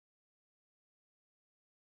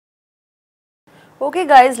Okay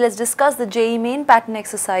guys, let's discuss the JEE Main pattern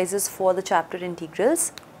exercises for the chapter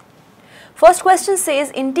integrals. First question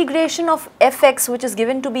says integration of fx, which is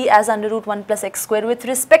given to be as under root 1 plus x square with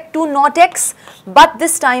respect to not x, but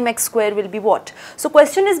this time x square will be what? So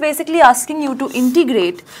question is basically asking you to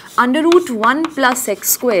integrate under root 1 plus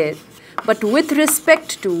x square, but with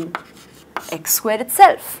respect to x square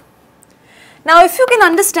itself. Now if you can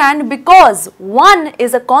understand, because 1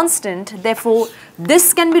 is a constant, therefore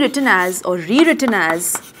this can be written as or rewritten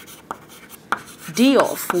as d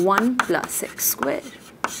of 1 plus x square.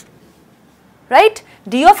 Right?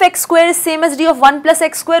 D of x square is same as d of 1 plus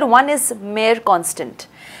x square, 1 is mere constant.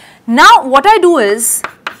 Now what I do is,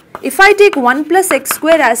 if I take 1 plus x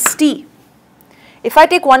square as t, if I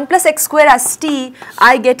take 1 plus x square as t,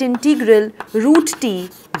 I get integral root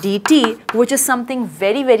t dt, which is something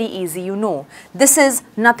very easy, you know. This is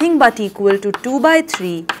nothing but equal to 2 by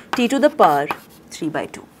 3 t to the power 3 by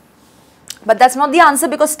 2. But that's not the answer,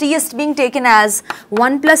 because t is being taken as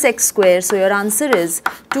 1 plus x square. So your answer is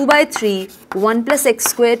 2 by 3 1 plus x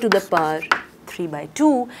square to the power 3 by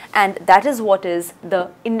 2, and that is what is the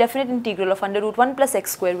indefinite integral of under root 1 plus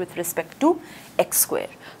x square with respect to x square.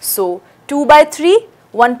 So 2 by 3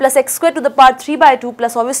 1 plus x square to the power 3 by 2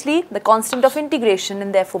 plus obviously the constant of integration,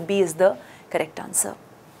 and therefore B is the correct answer.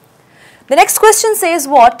 The next question says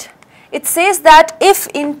what? It says that if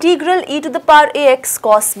integral e to the power ax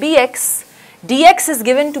cos bx dx is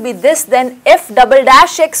given to be this, then f double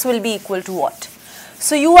dash x will be equal to what?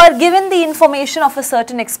 So you are given the information of a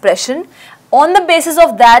certain expression. On the basis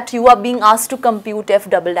of that, you are being asked to compute f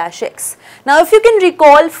double dash x. Now if you can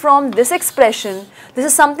recall from this expression, this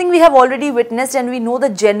is something we have already witnessed, and we know the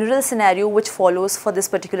general scenario which follows for this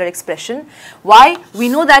particular expression. Why? We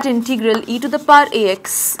know that integral e to the power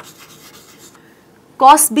ax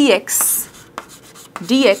cos bx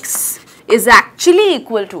dx is actually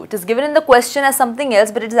equal to, it is given in the question as something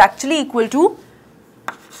else, but it is actually equal to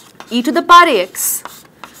e to the power ax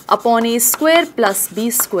upon a square plus b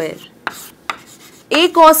square, a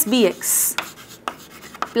cos bx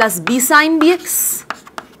plus b sin bx,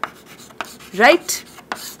 right?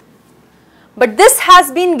 But this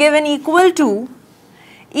has been given equal to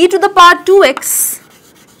e to the power 2x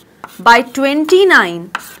by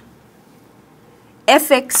 29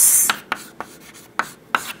 fx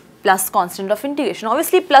plus constant of integration.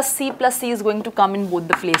 Obviously plus c is going to come in both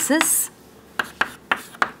the places.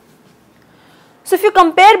 So if you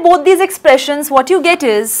compare both these expressions, what you get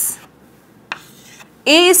is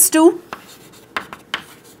a is 2,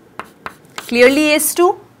 clearly a is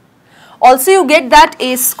 2. Also you get that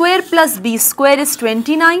a square plus b square is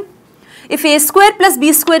 29. If a square plus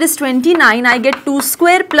b square is 29, I get 2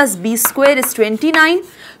 square plus b square is 29.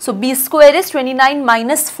 So b square is 29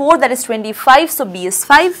 minus 4, that is 25. So b is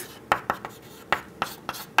 5.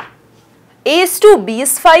 A is 2, b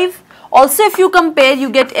is 5. Also if you compare, you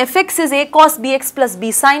get fx is a cos bx plus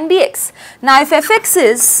b sin bx. Now if fx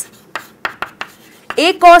is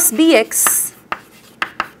a cos bx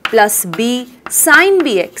plus b sin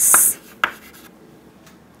bx,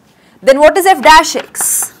 then what is f dash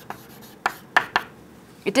x?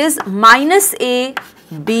 It is minus a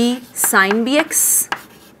b sin bx.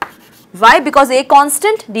 Why? Because a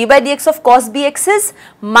constant, d by dx of cos bx is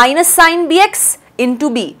minus sin bx into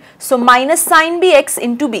b. So minus sin bx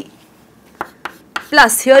into b,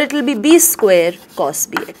 plus here it will be b square cos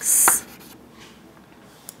bx,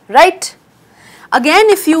 right? Again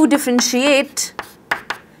if you differentiate,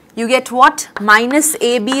 you get what? Minus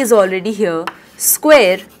ab is already here,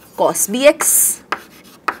 square cos bx,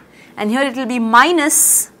 and here it will be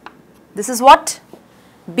minus, this is what?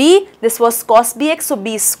 B, this was cos bx, so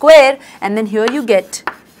b square, and then here you get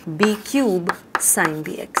b cube sin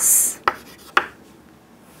bx,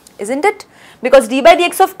 isn't it? Because d by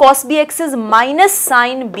dx of cos bx is minus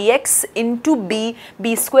sin bx into b,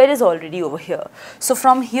 b square is already over here. So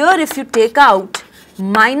from here if you take out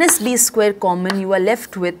minus b square common, you are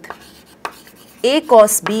left with a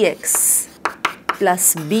cos bx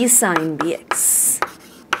plus b sin bx,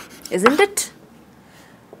 isn't it?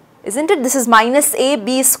 Isn't it? This is minus a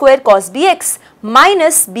b square cos bx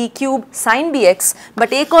minus b cube sin bx,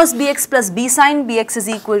 but a cos bx plus b sin bx is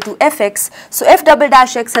equal to fx. So f double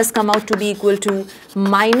dash x has come out to be equal to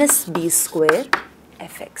minus b square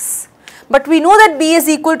fx. But we know that b is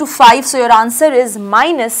equal to 5, so your answer is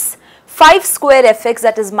minus 5 square fx,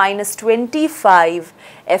 that is minus 25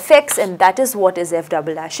 fx, and that is what is f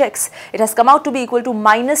double dash x. It has come out to be equal to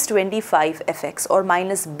minus 25 fx or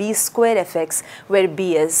minus b square fx, where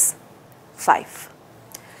b is 5.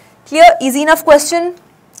 Clear? Easy enough question.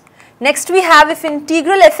 Next we have, if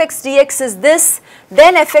integral fx dx is this,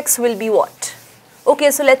 then fx will be what?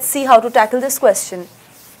 Okay, so let's see how to tackle this question.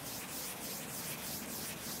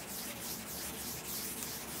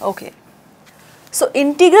 Okay, so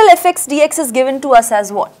integral fx dx is given to us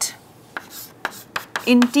as what?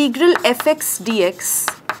 Integral fx dx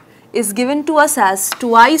is given to us as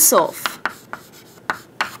twice of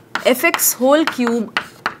fx whole cube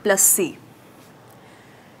plus c.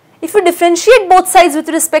 If you differentiate both sides with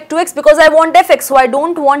respect to x, because I want fx, so I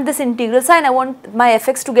don't want this integral sign, I want my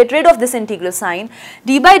fx to get rid of this integral sign.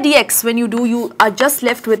 D by dx, when you do, you are just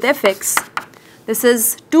left with fx. This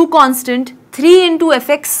is 2 constant, 3 into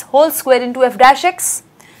fx whole square into f dash x.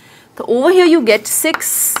 So over here you get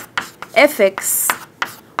 6 fx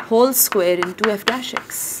whole square into f dash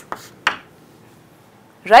x.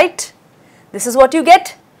 Right? This is what you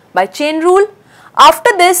get by chain rule.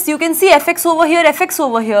 After this, you can see fx over here, fx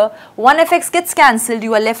over here. 1 fx gets cancelled.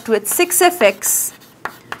 You are left with 6 fx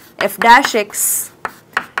f dash x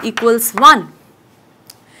equals 1.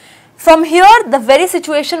 From here, the very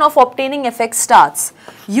situation of obtaining fx starts.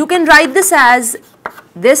 You can write this as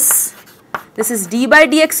this. This is d by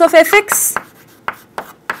dx of fx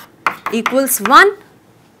equals 1,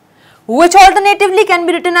 which alternatively can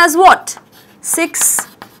be written as what? 6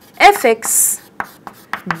 fx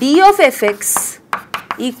d of fx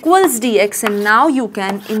equals dx, and now you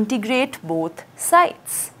can integrate both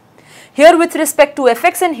sides. Here with respect to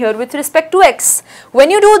fx and here with respect to x. When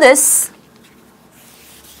you do this,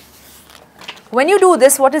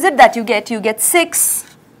 what is it that you get? You get 6.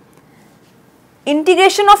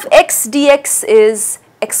 Integration of x dx is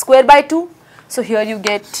x square by 2. So here you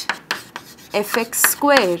get fx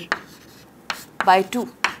square by 2.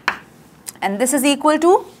 And this is equal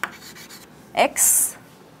to x.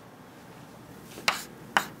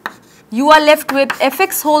 You are left with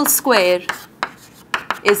fx whole square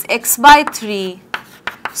is x by 3.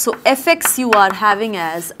 So fx you are having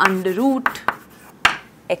as under root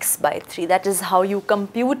x by 3. That is how you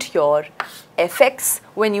compute your fx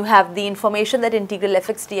when you have the information that integral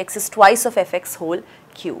fx dx is twice of fx whole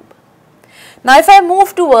cube. Now if I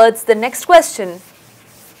move towards the next question,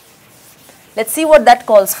 let's see what that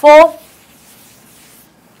calls for.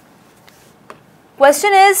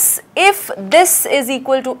 Question is, if this is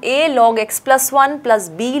equal to a log x plus 1 plus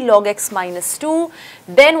b log x minus 2,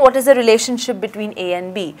 then what is the relationship between a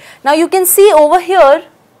and b? Now you can see over here,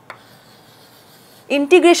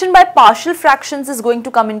 integration by partial fractions is going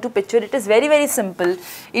to come into picture. It is very, very simple.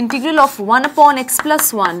 Integral of 1 upon x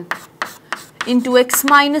plus 1 into x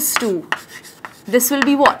minus 2. This will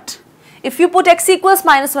be what? If you put x equals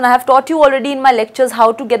minus 1, I have taught you already in my lectures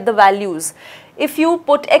how to get the values. If you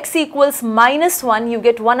put x equals minus 1, you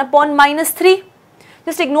get 1 upon minus 3.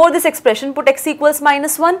 Just ignore this expression, put x equals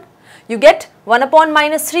minus 1. You get 1 upon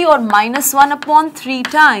minus 3 or minus 1 upon 3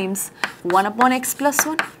 times 1 upon x plus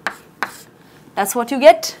 1. That's what you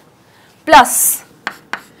get. Plus,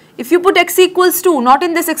 if you put x equals 2, not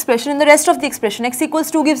in this expression, in the rest of the expression, x equals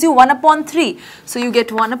 2 gives you 1 upon 3. So you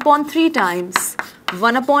get 1 upon 3 times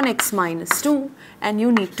 1 upon x minus 2, and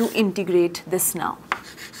you need to integrate this now.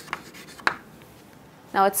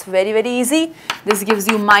 Now it's very, very easy. This gives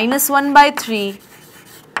you minus 1 by 3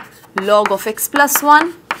 log of x plus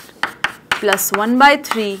 1 plus 1 by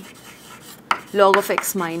 3 log of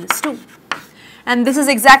x minus 2. And this is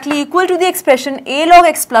exactly equal to the expression a log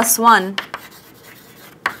x plus 1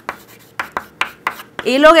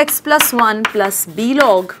 plus b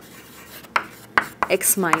log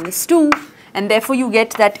x minus 2. And therefore you get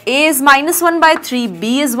that a is minus 1 by 3,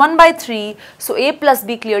 b is 1 by 3. So a plus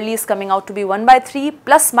b clearly is coming out to be 1 by 3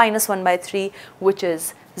 plus minus 1 by 3, which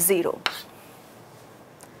is 0.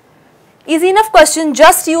 Easy enough question,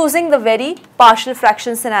 just using the very partial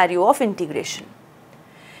fraction scenario of integration.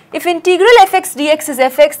 If integral fx dx is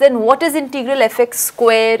fx, then what is integral fx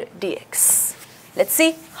square dx? Let's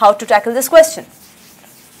see how to tackle this question.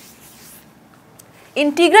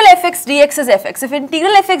 Integral fx dx is fx. If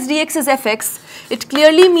integral fx dx is fx, it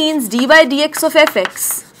clearly means d by dx of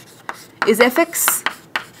fx is fx.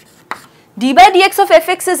 D by dx of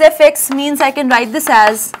fx is fx means I can write this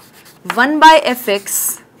as 1 by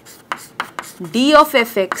fx d of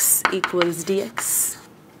fx equals dx.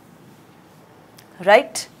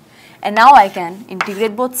 Right? And now I can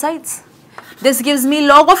integrate both sides. This gives me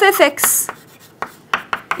log of fx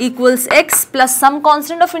equals x plus some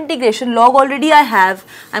constant of integration. Log already I have.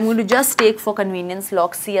 I'm going to just take for convenience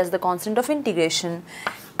log c as the constant of integration.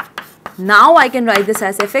 Now I can write this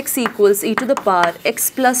as fx equals e to the power x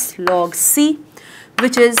plus log c,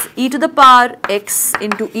 which is e to the power x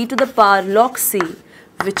into e to the power log c,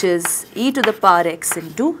 which is e to the power x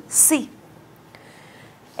into c.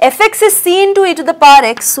 Fx is c into e to the power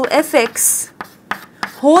x, so fx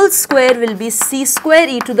whole square will be c square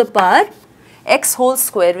e to the power x whole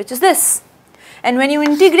square, which is this. And when you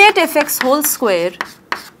integrate fx whole square,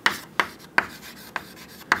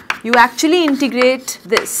 you actually integrate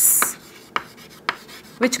this,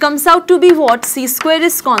 which comes out to be what? C square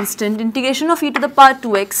is constant, integration of e to the power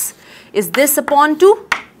 2x is this upon 2,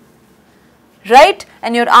 right?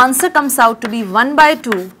 And your answer comes out to be 1 by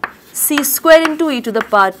 2 c square into e to the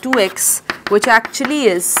power 2x, which actually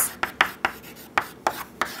is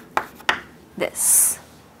this.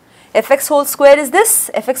 Fx whole square is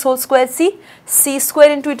this, fx whole square c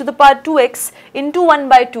square into e to the power 2x into 1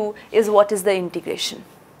 by 2 is what is the integration,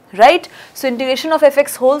 right? So integration of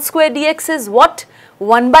fx whole square dx is what?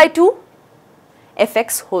 1 by 2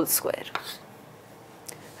 fx whole square,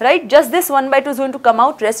 right? Just this 1 by 2 is going to come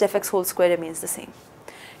out, rest fx whole square remains the same.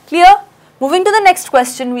 Clear? Moving to the next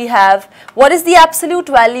question, we have what is the absolute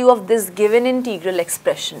value of this given integral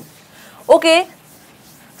expression? Okay,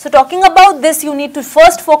 so talking about this, you need to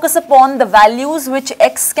first focus upon the values which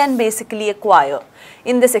x can basically acquire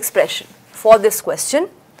in this expression. For this question,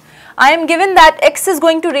 I am given that x is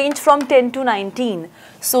going to range from 10 to 19.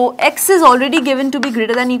 So x is already given to be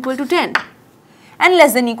greater than equal to 10 and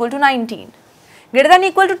less than equal to 19. Greater than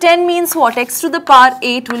equal to 10 means what? X to the power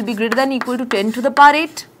 8 will be greater than equal to 10 to the power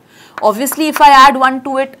 8. Obviously, if I add 1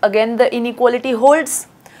 to it, again the inequality holds.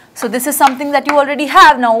 So this is something that you already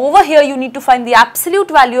have. Now over here you need to find the absolute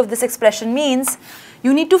value of this expression, means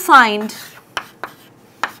you need to find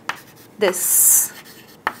this.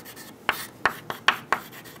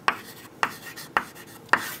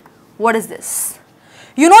 What is this?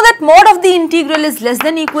 You know that mod of the integral is less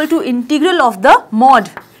than equal to integral of the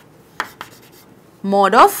mod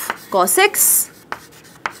of cos x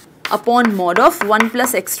upon mod of 1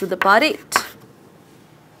 plus x to the power 8.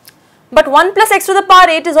 But 1 plus x to the power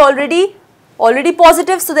 8 is already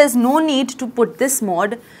positive, so there is no need to put this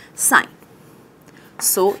mod sign.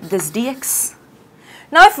 So this dx.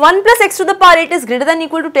 Now if 1 plus x to the power 8 is greater than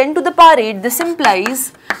equal to 10 to the power 8, this implies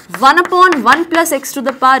 1 upon 1 plus x to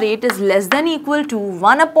the power 8 is less than equal to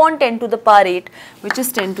 1 upon 10 to the power 8, which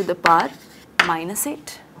is 10 to the power minus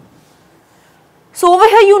 8. So over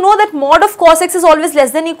here you know that mod of cos x is always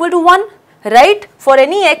less than equal to 1, right? For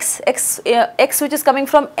any x which is coming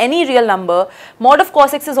from any real number, mod of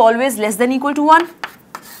cos x is always less than equal to 1.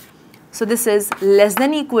 So this is less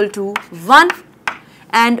than equal to 1,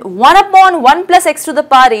 and 1 upon 1 plus x to the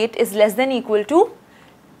power 8 is less than equal to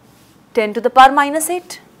 10 to the power minus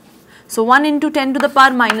 8. So 1 into 10 to the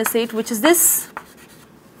power minus 8, which is this.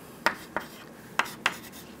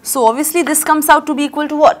 So obviously this comes out to be equal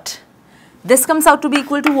to what? This comes out to be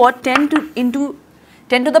equal to what? 10 to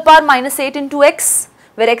the power minus 8 into x,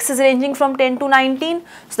 where x is ranging from 10 to 19.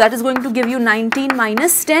 So that is going to give you 19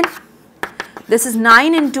 minus 10. This is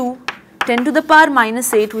 9 into 10 to the power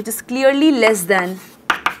minus 8, which is clearly less than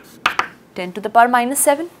 10 to the power minus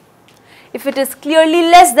 7. If it is clearly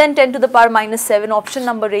less than 10 to the power minus 7, option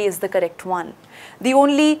number A is the correct one. The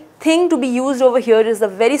only thing to be used over here is the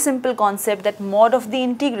very simple concept that mod of the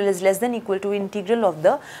integral is less than equal to integral of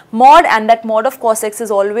the mod, and that mod of cos x is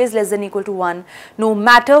always less than equal to 1 no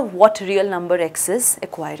matter what real number x is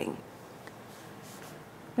acquiring.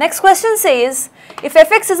 Next question says, if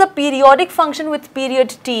fx is a periodic function with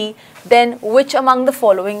period t, then which among the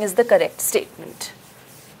following is the correct statement?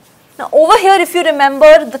 Now over here, if you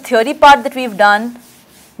remember the theory part that we've done,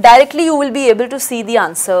 directly you will be able to see the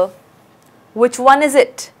answer. Which one is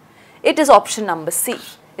it? It is option number C,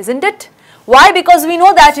 isn't it? Why? Because we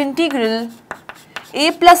know that integral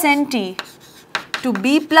a plus nt to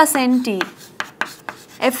b plus nt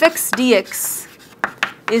fx dx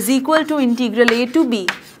is equal to integral a to b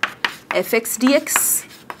fx dx,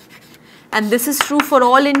 and this is true for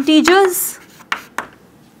all integers.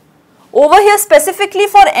 Over here specifically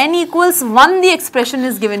for n equals 1, the expression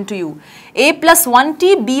is given to you. A plus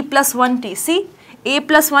 1t, b plus 1t. See, a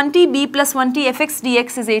plus 1t, b plus 1t, fx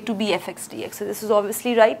dx is a to b fx dx. So this is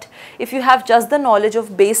obviously right. If you have just the knowledge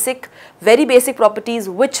of basic, very basic properties,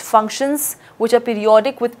 which functions which are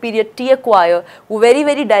periodic with period t acquire,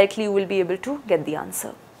 very directly you will be able to get the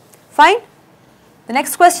answer. Fine. The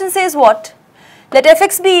next question says what? Let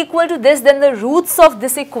fx be equal to this, then the roots of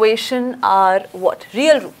this equation are what?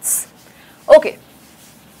 Real roots. Okay.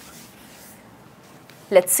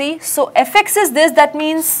 Let's see. So fx is this, that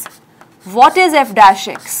means what is f dash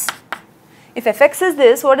x? If fx is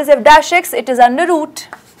this, what is f dash x? It is under root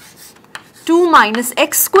 2 minus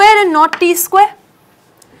x square and not t square.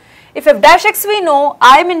 If f dash x we know,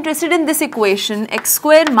 I am interested in this equation, x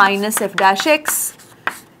square minus f dash x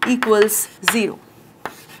equals 0.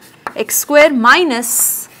 X square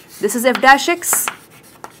minus, this is f dash x,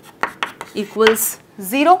 equals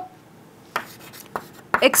 0.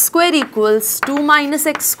 X square equals 2 minus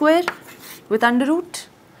x square with under root.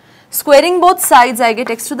 Squaring both sides, I get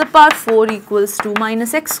x to the power 4 equals 2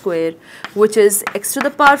 minus x square, which is x to the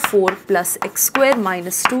power 4 plus x square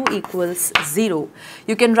minus 2 equals 0.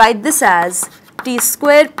 You can write this as t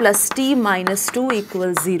square plus t minus 2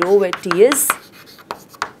 equals 0, where t is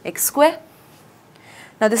x square.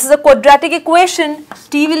 Now this is a quadratic equation.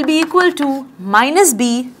 T will be equal to minus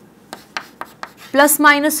b plus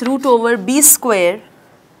minus root over b square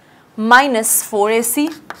minus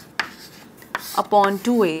 4ac upon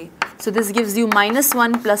 2a. So this gives you minus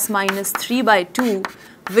 1 plus minus 3 by 2,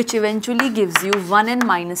 which eventually gives you 1 and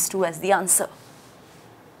minus 2 as the answer.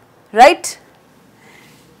 Right?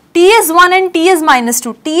 T is 1 and t is minus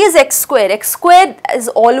 2. T is x square. X square is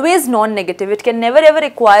always non-negative. It can never ever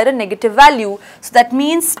acquire a negative value. So that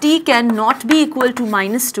means t cannot be equal to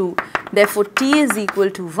minus 2. Therefore, t is equal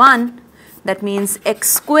to 1. That means x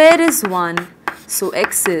square is 1. So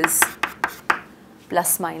x is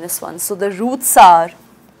plus minus 1. So the roots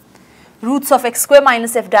of x square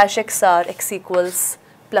minus f dash x are x equals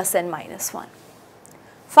plus and minus 1.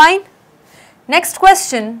 Fine. Next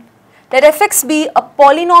question. Let fx be a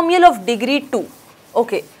polynomial of degree 2.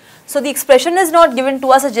 Okay. So the expression is not given to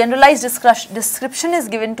us, a generalized description is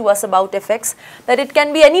given to us about fx, that it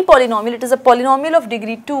can be any polynomial. It is a polynomial of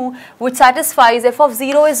degree 2 which satisfies f of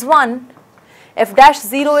 0 is 1, f dash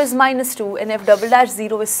 0 is minus 2 and f double dash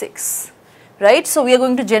 0 is 6. Right. So we are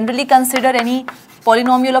going to generally consider any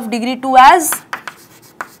polynomial of degree 2 as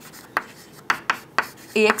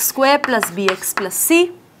ax square plus bx plus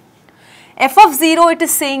c. F of 0 it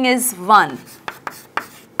is saying is 1.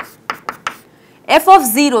 F of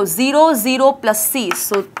 0, 0, 0 plus c,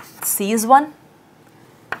 so c is 1.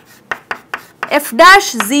 F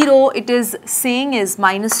dash 0 it is saying is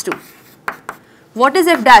minus 2. What is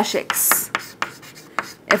f dash x?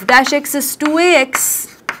 F dash x is 2ax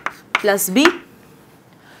plus b.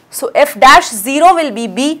 So f dash 0 will be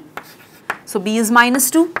b, so b is minus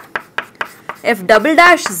 2. F double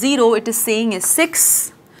dash 0 it is saying is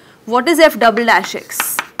 6. What is f double dash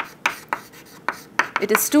x?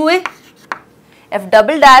 It is 2a. F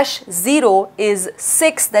double dash 0 is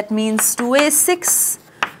 6, that means 2a is 6,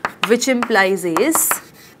 which implies a is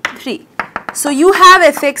 3. So you have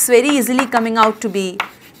fx very easily coming out to be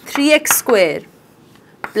 3x square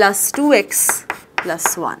plus 2x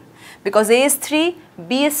plus 1. Because a is 3,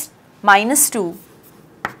 b is minus 2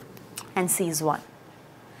 and c is 1.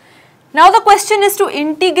 Now the question is to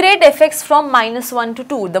integrate fx from minus 1 to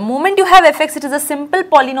 2. The moment you have fx, it is a simple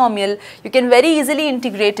polynomial. You can very easily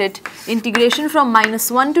integrate it. Integration from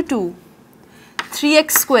minus 1 to 2,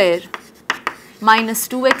 3x square minus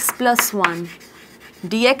 2x plus 1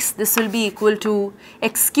 dx. This will be equal to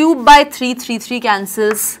x cube by 3, 3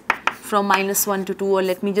 cancels from minus 1 to 2, or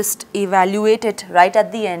let me just evaluate it right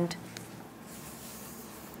at the end.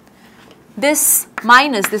 This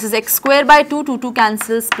minus, this is x square by 2, 2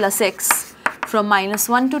 cancels plus x from minus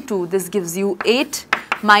 1 to 2. This gives you 8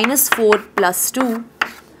 minus 4 plus 2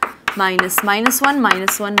 minus minus 1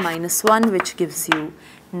 minus 1 minus 1, which gives you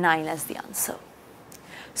 9 as the answer.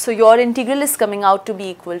 So your integral is coming out to be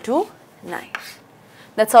equal to 9.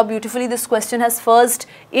 That's how beautifully this question has first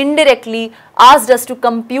indirectly asked us to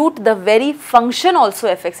compute the very function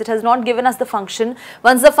also fx. It has not given us the function.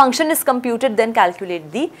 Once the function is computed, then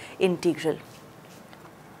calculate the integral.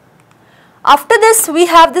 After this, we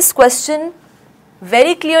have this question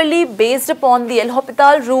very clearly based upon the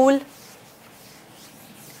L'Hopital rule.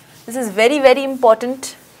 This is very, very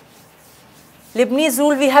important. Leibniz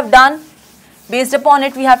rule we have done. Based upon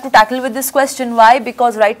it, we have to tackle with this question. Why?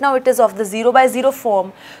 Because right now it is of the 0 by 0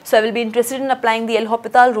 form. So I will be interested in applying the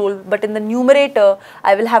L'Hopital rule, but in the numerator,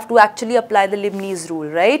 I will have to actually apply the Leibniz rule,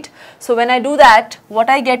 right? So when I do that, what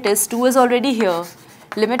I get is 2 is already here.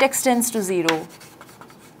 Limit x tends to 0.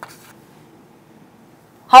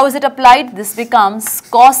 How is it applied? This becomes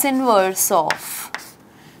cos inverse of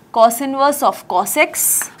cos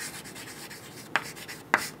x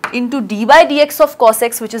into d by dx of cos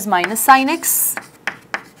x, which is minus sin x,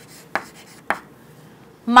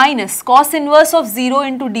 minus cos inverse of 0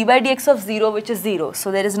 into d by dx of 0, which is 0.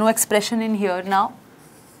 So there is no expression in here now.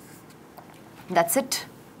 That's it.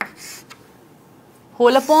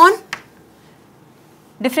 Whole upon,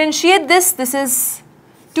 differentiate this. This is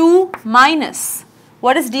 2 minus,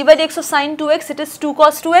 what is d by dx of sin 2x? It is 2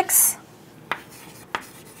 cos 2x.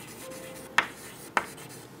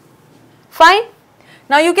 Fine.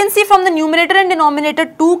 Now you can see from the numerator and denominator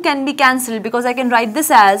 2 can be cancelled, because I can write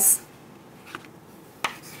this as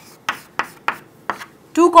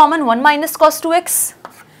 2 common 1 minus cos 2x.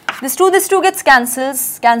 This 2 gets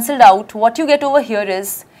cancelled out. What you get over here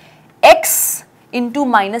is x into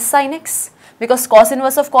minus sin x, because cos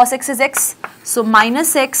inverse of cos x is x. So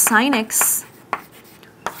minus x sin x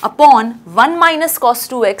upon 1 minus cos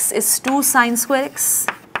 2x is 2 sin square x.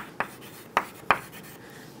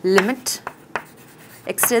 Limit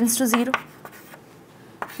x tends to 0.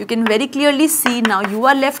 You can very clearly see now you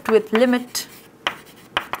are left with limit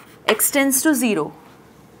x tends to 0.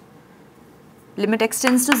 Limit x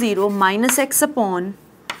tends to 0 minus x upon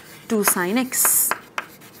 2 sin x.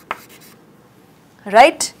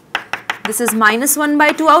 Right? This is minus 1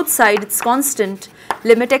 by 2 outside, it's constant.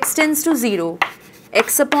 Limit x tends to 0,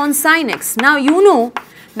 x upon sin x. Now you know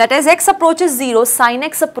that as x approaches 0, sin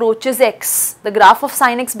x approaches x. The graph of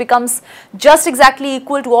sin x becomes just exactly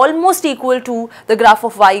equal to, almost equal to the graph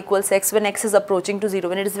of y equals x when x is approaching to 0,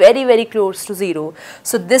 when it is very, very close to 0.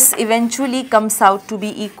 So this eventually comes out to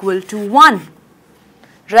be equal to 1.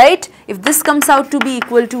 Right? If this comes out to be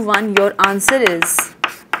equal to 1, your answer is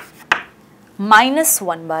minus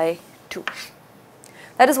 1 by 2.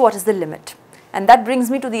 That is what is the limit. And that brings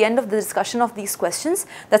me to the end of the discussion of these questions.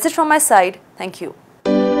 That's it from my side. Thank you.